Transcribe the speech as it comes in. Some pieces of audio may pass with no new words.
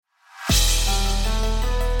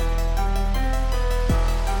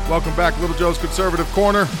Welcome back, Little Joe's Conservative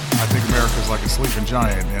Corner. I think America's like a sleeping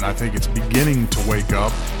giant, and I think it's beginning to wake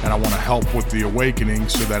up, and I want to help with the awakening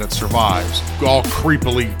so that it survives. All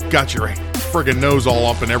creepily got your friggin' nose all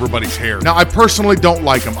up in everybody's hair. Now, I personally don't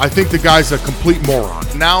like him. I think the guy's a complete moron.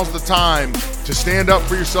 Now's the time to stand up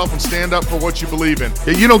for yourself and stand up for what you believe in.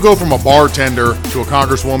 You don't go from a bartender to a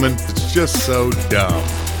congresswoman. It's just so dumb.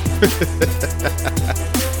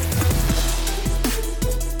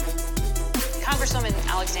 Congresswoman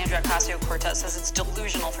Alexandria Ocasio-Cortez says it's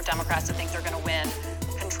delusional for Democrats to think they're going to win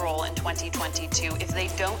control in 2022 if they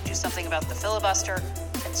don't do something about the filibuster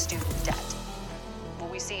and student debt. Will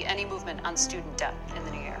we see any movement on student debt in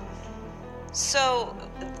the new year? So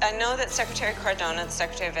I know that Secretary Cardona, the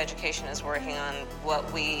Secretary of Education, is working on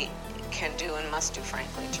what we can do and must do,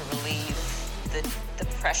 frankly, to relieve the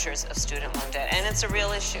pressures of student loan debt. And it's a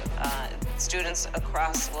real issue. Students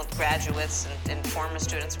across, graduates and former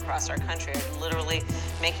students across our country are literally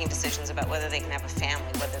making decisions about whether they can have a family,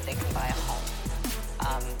 whether they can buy a home.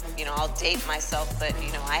 I'll date myself, but,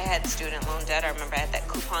 I had student loan debt. I remember I had that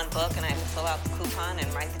coupon book, and I had to fill out the coupon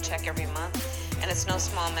and write the check every month. And it's no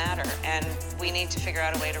small matter. And we need to figure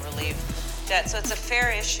out a way to relieve debt. So it's a fair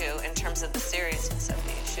issue in terms of the seriousness of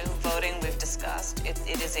the issue. Voting, we've discussed. It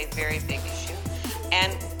is a very big issue.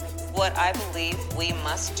 And what I believe we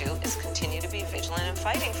must do is continue to be vigilant and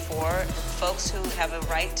fighting for folks who have a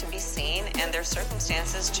right to be seen and their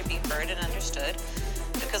circumstances to be heard and understood,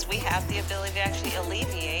 because we have the ability to actually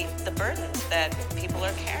alleviate the burdens that people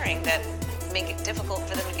are carrying that make it difficult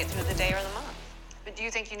for them to get through the day or the month. But do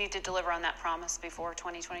you think you need to deliver on that promise before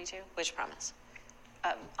 2022? Which promise?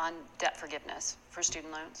 On debt forgiveness for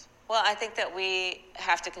student loans? Well, I think that we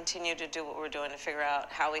have to continue to do what we're doing to figure out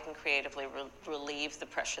how we can creatively relieve the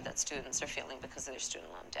pressure that students are feeling because of their student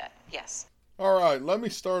loan debt. Yes. All right, let me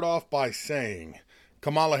start off by saying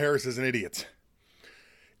Kamala Harris is an idiot.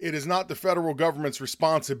 It is not the federal government's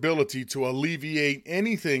responsibility to alleviate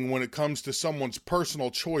anything when it comes to someone's personal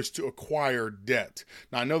choice to acquire debt.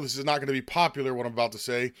 Now, I know this is not going to be popular, what I'm about to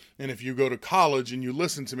say, and if you go to college and you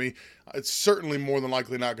listen to me, it's certainly more than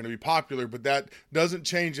likely not going to be popular, but that doesn't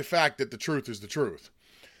change the fact that the truth is the truth.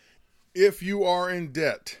 If you are in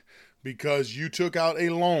debt because you took out a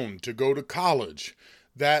loan to go to college,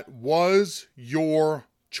 that was your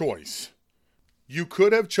choice. You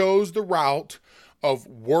could have chose the route of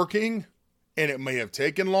working, and it may have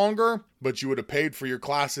taken longer, but you would have paid for your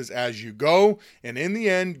classes as you go, and in the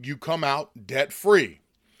end, you come out debt-free.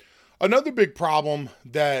 Another big problem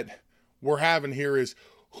that we're having here is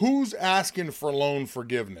who's asking for loan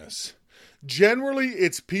forgiveness? Generally,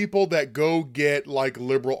 it's people that go get like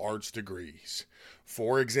liberal arts degrees.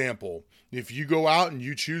 For example, if you go out and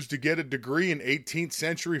you choose to get a degree in 18th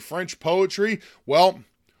century French poetry, well,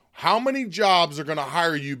 how many jobs are going to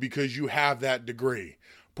hire you because you have that degree?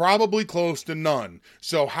 Probably close to none.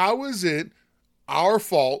 So how is it our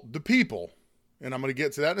fault, the people, and I'm going to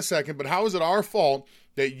get to that in a second, but how is it our fault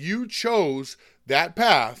that you chose that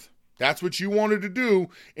path, that's what you wanted to do,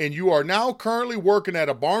 and you are now currently working at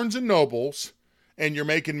a Barnes & Noble's and you're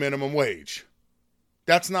making minimum wage?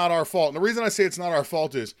 That's not our fault. And the reason I say it's not our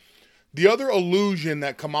fault is the other illusion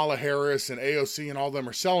that Kamala Harris and AOC and all of them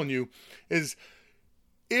are selling you is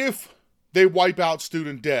if they wipe out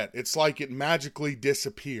student debt, it's like it magically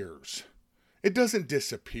disappears. It doesn't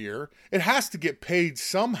disappear. It has to get paid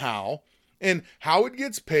somehow. And how it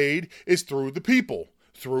gets paid is through the people,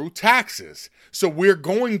 through taxes. So we're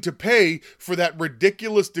going to pay for that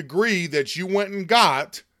ridiculous degree that you went and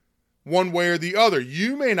got one way or the other.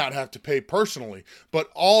 You may not have to pay personally, but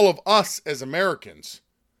all of us as Americans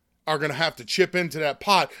are going to have to chip into that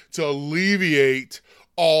pot to alleviate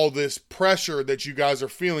all this pressure that you guys are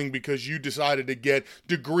feeling because you decided to get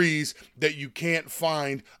degrees that you can't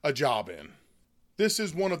find a job in. This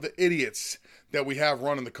is one of the idiots that we have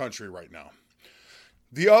running the country right now.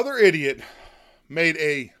 The other idiot made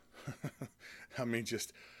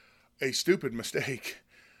just a stupid mistake.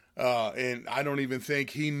 And I don't even think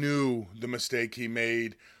he knew the mistake he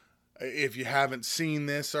made. If you haven't seen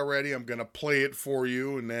this already, I'm going to play it for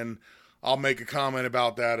you, and then I'll make a comment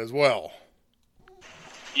about that as well.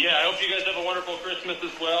 Yeah, I hope you guys have a wonderful Christmas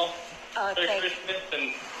as well. Merry Christmas,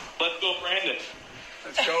 and let's go, Brandon.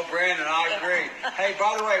 Let's go, Brandon. I agree. Hey,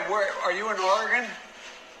 by the way, where are you in Oregon?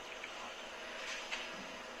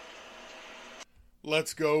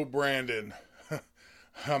 Let's go, Brandon.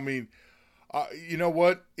 I mean, you know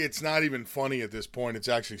what? It's not even funny at this point. It's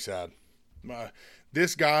actually sad.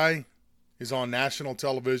 This guy is on national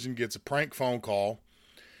television, gets a prank phone call,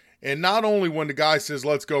 And not only when the guy says,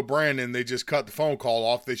 let's go, Brandon, they just cut the phone call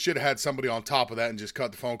off. They should have had somebody on top of that and just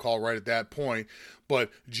cut the phone call right at that point.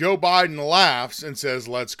 But Joe Biden laughs and says,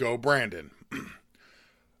 let's go, Brandon.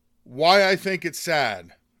 Why I think it's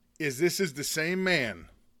sad is this is the same man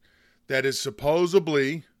that is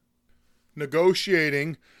supposedly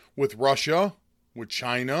negotiating with Russia, with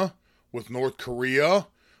China, with North Korea,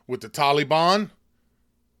 with the Taliban.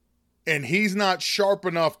 And he's not sharp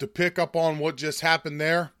enough to pick up on what just happened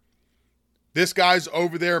there. This guy's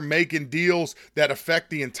over there making deals that affect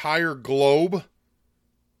the entire globe.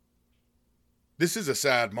 This is a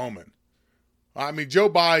sad moment. I mean, Joe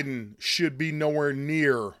Biden should be nowhere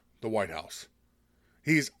near the White House.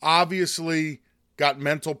 He's obviously got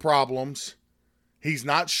mental problems. He's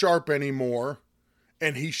not sharp anymore.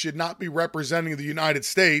 And he should not be representing the United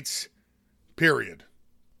States, period.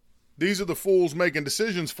 These are the fools making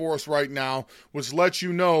decisions for us right now, which lets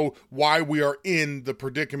you know why we are in the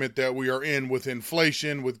predicament that we are in with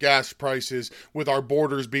inflation, with gas prices, with our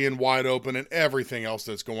borders being wide open, and everything else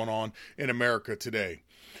that's going on in America today.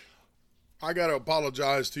 I got to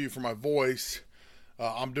apologize to you for my voice.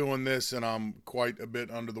 I'm doing this and I'm quite a bit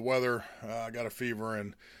under the weather. I got a fever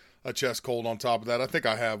and a chest cold on top of that. I think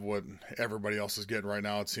I have what everybody else is getting right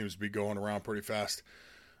now. It seems to be going around pretty fast.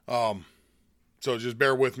 So just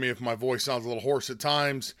bear with me if my voice sounds a little hoarse at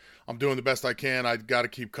times. I'm doing the best I can. I got to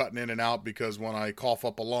keep cutting in and out because when I cough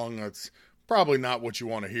up a lung, that's probably not what you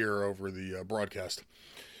want to hear over the broadcast.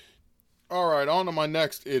 All right, on to my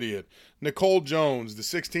next idiot. Nicole Jones, the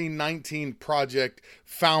 1619 Project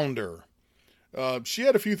founder. She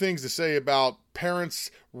had a few things to say about parents'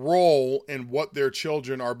 role in what their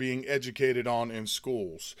children are being educated on in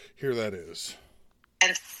schools. Here that is.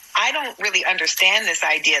 And I don't really understand this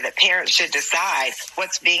idea that parents should decide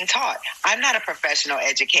what's being taught. I'm not a professional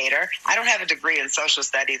educator. I don't have a degree in social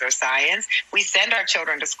studies or science. We send our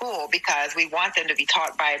children to school because we want them to be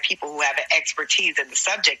taught by people who have expertise in the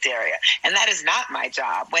subject area. And that is not my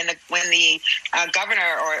job. When the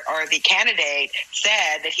governor or the candidate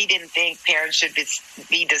said that he didn't think parents should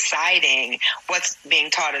be deciding what's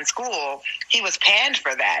being taught in school, he was panned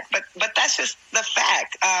for that. But that's just the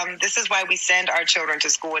fact. This is why we send our children to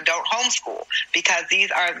school and don't homeschool, because these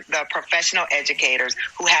are the professional educators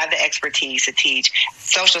who have the expertise to teach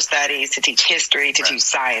social studies, to teach history, to teach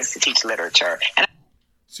science, to teach literature. And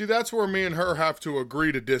see, that's where me and her have to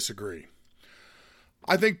agree to disagree.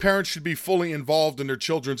 I think parents should be fully involved in their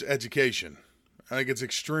children's education. I think it's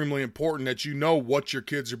extremely important that you know what your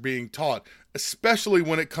kids are being taught, especially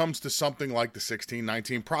when it comes to something like the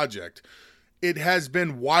 1619 Project. It has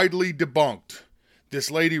been widely debunked. This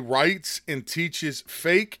lady writes and teaches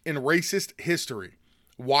fake and racist history.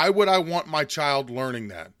 Why would I want my child learning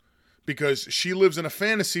that? Because she lives in a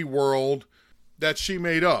fantasy world that she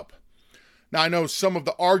made up. Now, I know some of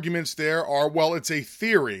the arguments there are, well, it's a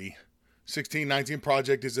theory. 1619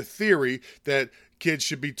 Project is a theory that kids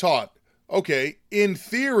should be taught. Okay, in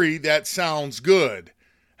theory, that sounds good.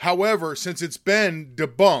 However, since it's been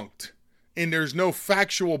debunked and there's no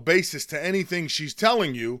factual basis to anything she's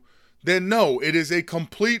telling you, then no, it is a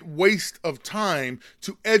complete waste of time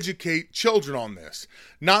to educate children on this.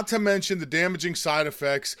 Not to mention the damaging side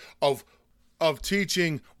effects of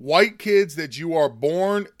teaching white kids that you are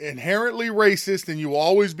born inherently racist and you will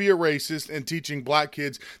always be a racist, and teaching black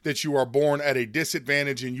kids that you are born at a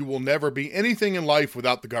disadvantage and you will never be anything in life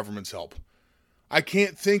without the government's help. I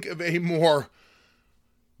can't think of a more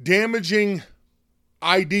damaging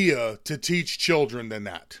idea to teach children than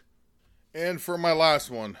that. And for my last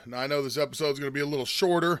one, now I know this episode is going to be a little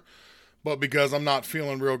shorter, but because I'm not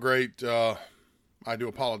feeling real great, I do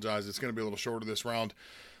apologize. It's going to be a little shorter this round.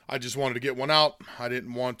 I just wanted to get one out. I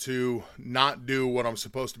didn't want to not do what I'm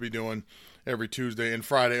supposed to be doing every Tuesday and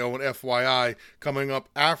Friday. Oh, and FYI, coming up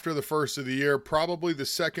after the first of the year, probably the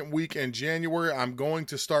second week in January, I'm going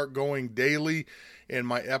to start going daily, and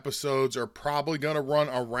my episodes are probably going to run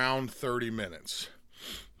around 30 minutes.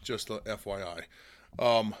 Just a FYI.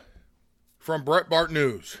 From Breitbart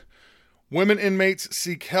News, women inmates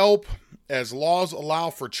seek help as laws allow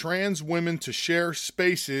for trans women to share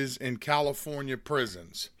spaces in California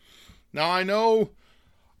prisons. Now, I know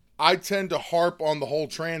I tend to harp on the whole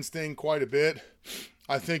trans thing quite a bit.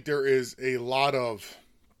 I think there is a lot of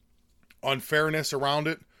unfairness around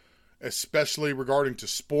it, especially regarding to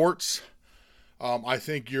sports. I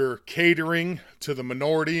think you're catering to the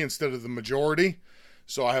minority instead of the majority,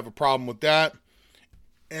 so I have a problem with that.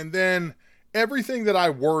 And then everything that I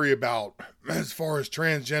worry about as far as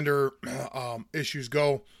transgender issues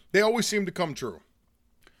go, they always seem to come true.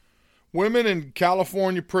 Women in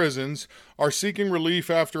California prisons are seeking relief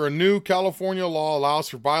after a new California law allows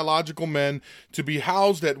for biological men to be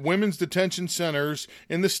housed at women's detention centers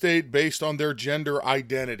in the state based on their gender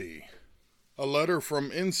identity. A letter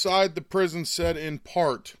from inside the prison said in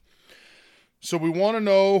part, "So we want to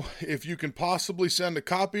know if you can possibly send a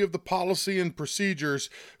copy of the policy and procedures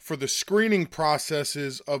for the screening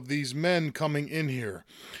processes of these men coming in here.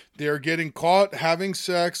 They are getting caught having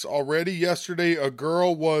sex. Already yesterday, a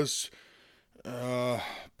girl was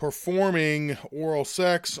performing oral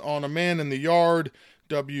sex on a man in the yard.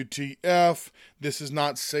 WTF, this is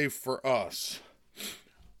not safe for us."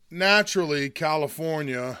 Naturally,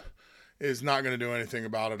 California is not going to do anything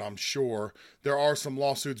about it, I'm sure. There are some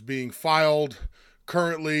lawsuits being filed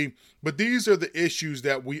currently, but these are the issues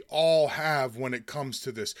that we all have when it comes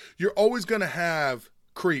to this. You're always going to have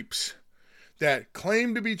creeps that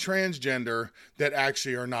claim to be transgender that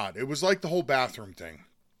actually are not. It was like the whole bathroom thing.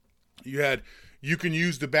 You can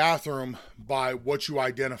use the bathroom by what you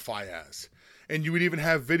identify as. And you would even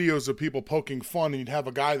have videos of people poking fun, and you'd have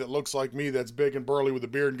a guy that looks like me that's big and burly with a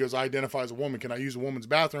beard and goes, "I identify as a woman. Can I use a woman's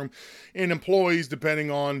bathroom?" And employees, depending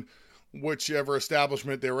on whichever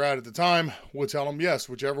establishment they were at the time, would tell them, yes,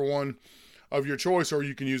 whichever one of your choice, or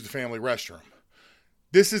you can use the family restroom.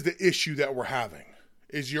 This is the issue that we're having.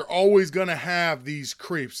 Is you're always going to have these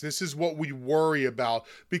creeps. This is what we worry about,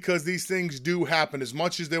 because these things do happen. As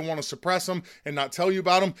much as they want to suppress them and not tell you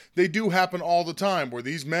about them, they do happen all the time, where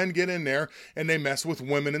these men get in there and they mess with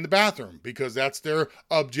women in the bathroom because that's their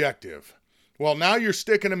objective. Well, now you're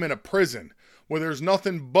sticking them in a prison where there's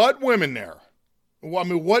nothing but women there. Well, I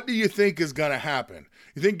mean, what do you think is going to happen?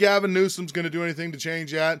 You think Gavin Newsom's going to do anything to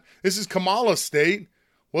change that? This is Kamala's state.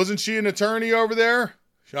 Wasn't she an attorney over there?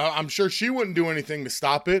 I'm sure she wouldn't do anything to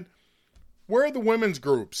stop it. Where are the women's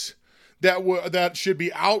groups that should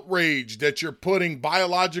be outraged that you're putting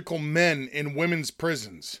biological men in women's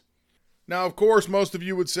prisons? Now, of course, most of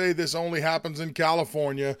you would say this only happens in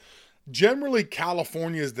California. Generally,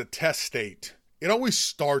 California is the test state. It always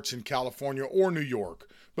starts in California or New York,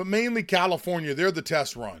 but mainly California. They're the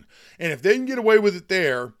test run. And if they can get away with it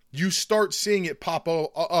there, you start seeing it pop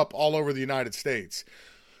up all over the United States.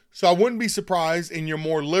 So I wouldn't be surprised in your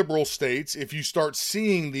more liberal states if you start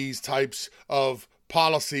seeing these types of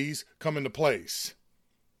policies come into place.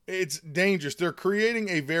 It's dangerous. They're creating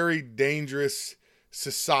a very dangerous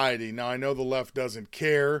society. Now, I know the left doesn't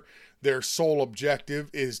care. Their sole objective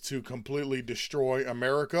is to completely destroy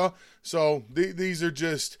America. So these are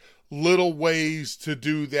just little ways to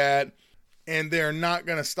do that, and they're not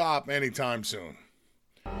going to stop anytime soon.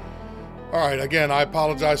 All right, again, I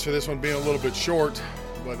apologize for this one being a little bit short,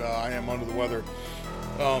 but I am under the weather.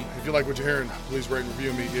 If you like what you're hearing, please rate and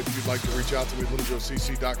review me. If you'd like to reach out to me,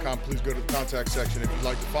 littlejoecc.com, please go to the contact section. If you'd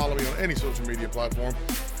like to follow me on any social media platform,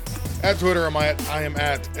 at Twitter, I am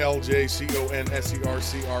at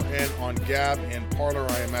LJCONSERCRN. On Gab and Parler,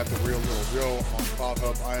 I am at The Real Little Joe. On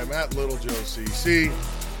PodHub, I am at Little Joe CC.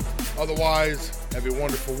 Otherwise, have a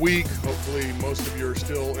wonderful week. Hopefully, most of you are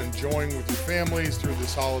still enjoying with your families through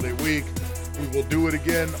this holiday week. We will do it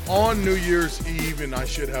again on New Year's Eve, and I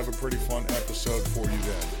should have a pretty fun episode for you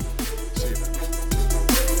then. See you then.